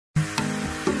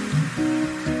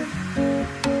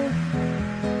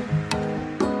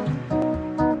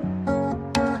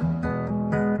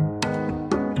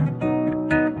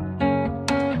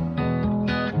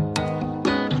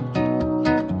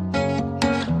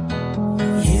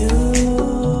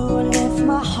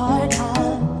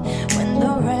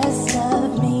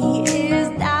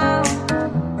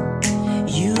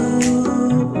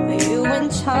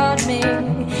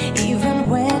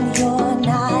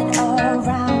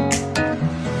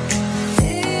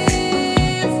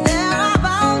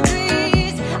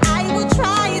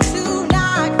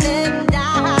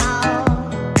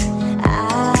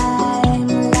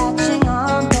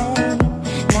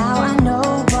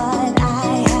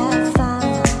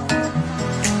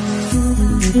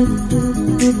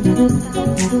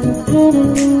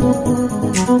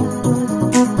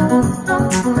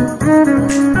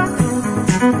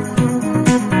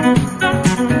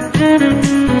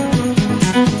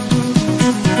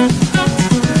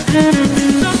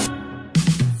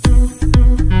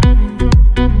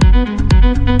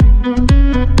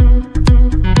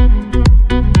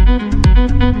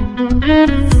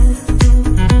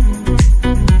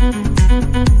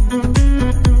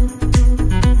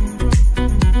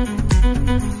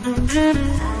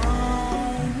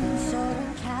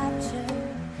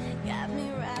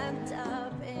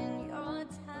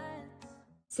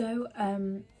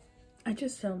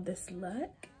film this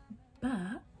look,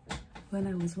 but when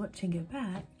I was watching it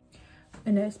back, I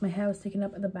noticed my hair was sticking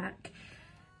up at the back.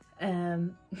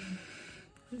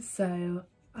 So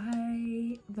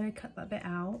I'm gonna cut that bit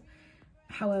out.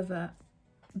 However,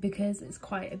 because it's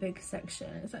quite a big section,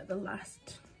 it's like the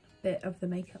last bit of the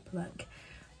makeup look,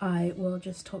 I will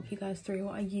just talk you guys through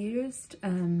what I used,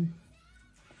 and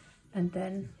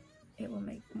then it will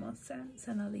make more sense,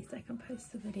 and at least I can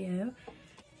post the video.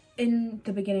 In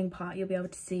the beginning part, you'll be able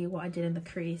to see what I did in the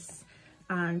crease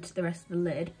and the rest of the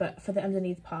lid, but for the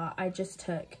underneath part, I just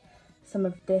took some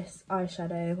of this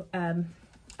eyeshadow.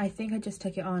 I think I just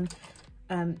took it on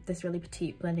this really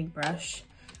petite blending brush,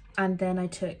 and then I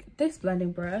took this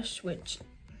blending brush, which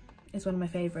is one of my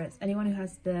favorites. Anyone who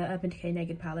has the Urban Decay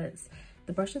Naked palettes,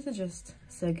 the brushes are just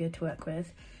so good to work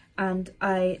with. And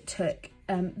I took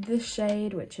this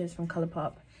shade, which is from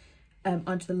Colourpop,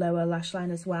 onto the lower lash line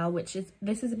as well,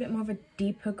 this is a bit more of a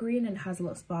deeper green and has a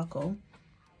lot of sparkle.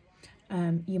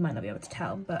 You might not be able to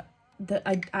tell, but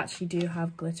I actually do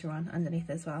have glitter on underneath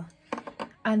as well.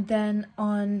 And then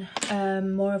on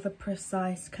more of a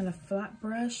precise kind of flat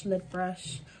brush, lid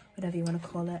brush, whatever you want to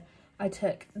call it, I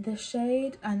took this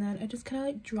shade and then I just kind of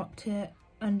like dropped it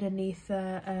underneath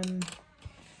the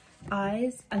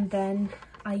eyes, and then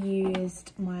I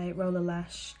used my Roller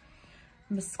Lash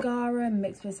mascara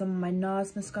mixed with some of my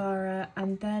NARS mascara,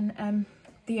 and then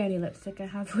the only lipstick I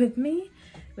have with me,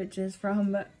 which is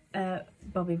from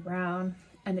Bobbi Brown,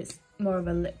 and it's more of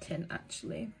a lip tint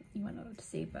actually. You might not be able to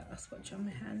see, but I'll swatch on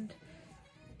my hand.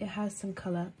 It has some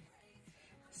colour.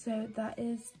 So that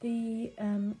is the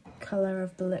colour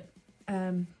of the lip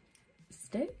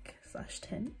stick slash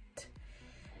tint.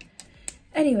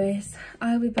 Anyways,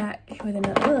 I'll be back with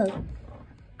another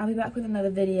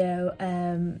video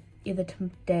either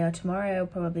today or tomorrow,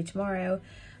 probably tomorrow,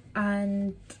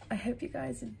 and I hope you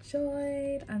guys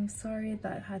enjoyed. I'm sorry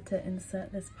that I had to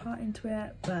insert this part into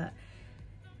it, but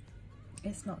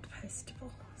it's not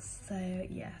postable, so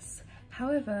yes.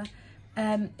 However,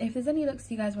 if there's any looks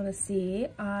you guys want to see,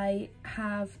 I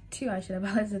have two eyeshadow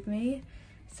palettes with me.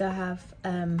 So I have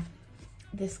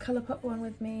this Colourpop one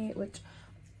with me, which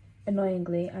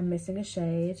annoyingly I'm missing a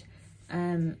shade.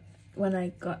 When I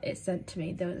got it sent to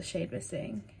me, there was a shade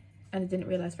missing, and I didn't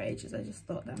realise for ages. I just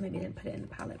thought that maybe I didn't put it in the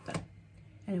palette, but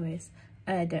anyways,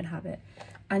 I don't have it.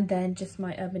 And then just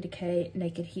my Urban Decay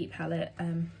Naked Heat palette.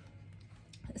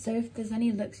 So if there's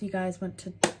any looks you guys want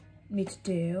me to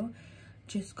do,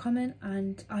 just comment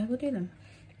and I will do them.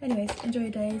 Anyways, enjoy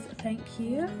your days. Thank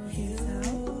you. Peace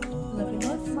out. Love you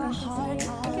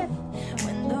lots.